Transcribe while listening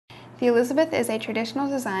The Elizabeth is a traditional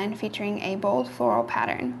design featuring a bold floral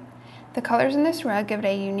pattern. The colors in this rug give it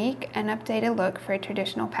a unique and updated look for a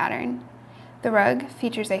traditional pattern. The rug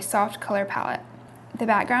features a soft color palette. The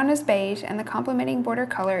background is beige and the complementing border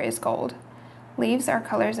color is gold. Leaves are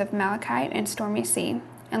colors of malachite and stormy sea,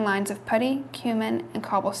 and lines of putty, cumin, and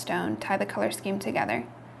cobblestone tie the color scheme together.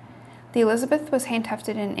 The Elizabeth was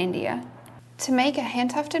hand-tufted in India. To make a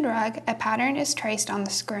hand-tufted rug, a pattern is traced on the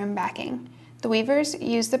scrim backing. The weavers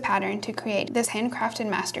used the pattern to create this handcrafted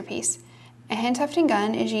masterpiece. A hand-tufting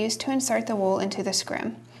gun is used to insert the wool into the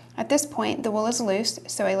scrim. At this point, the wool is loose,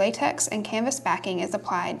 so a latex and canvas backing is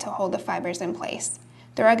applied to hold the fibers in place.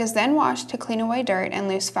 The rug is then washed to clean away dirt and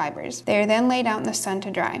loose fibers. They are then laid out in the sun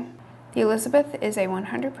to dry. The Elizabeth is a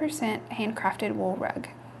 100% handcrafted wool rug.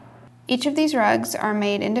 Each of these rugs are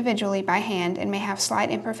made individually by hand and may have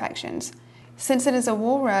slight imperfections. Since it is a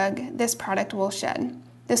wool rug, this product will shed.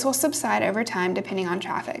 This will subside over time depending on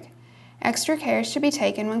traffic. Extra care should be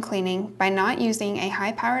taken when cleaning by not using a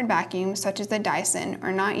high-powered vacuum such as the Dyson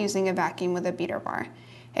or not using a vacuum with a beater bar.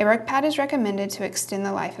 A rug pad is recommended to extend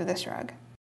the life of this rug.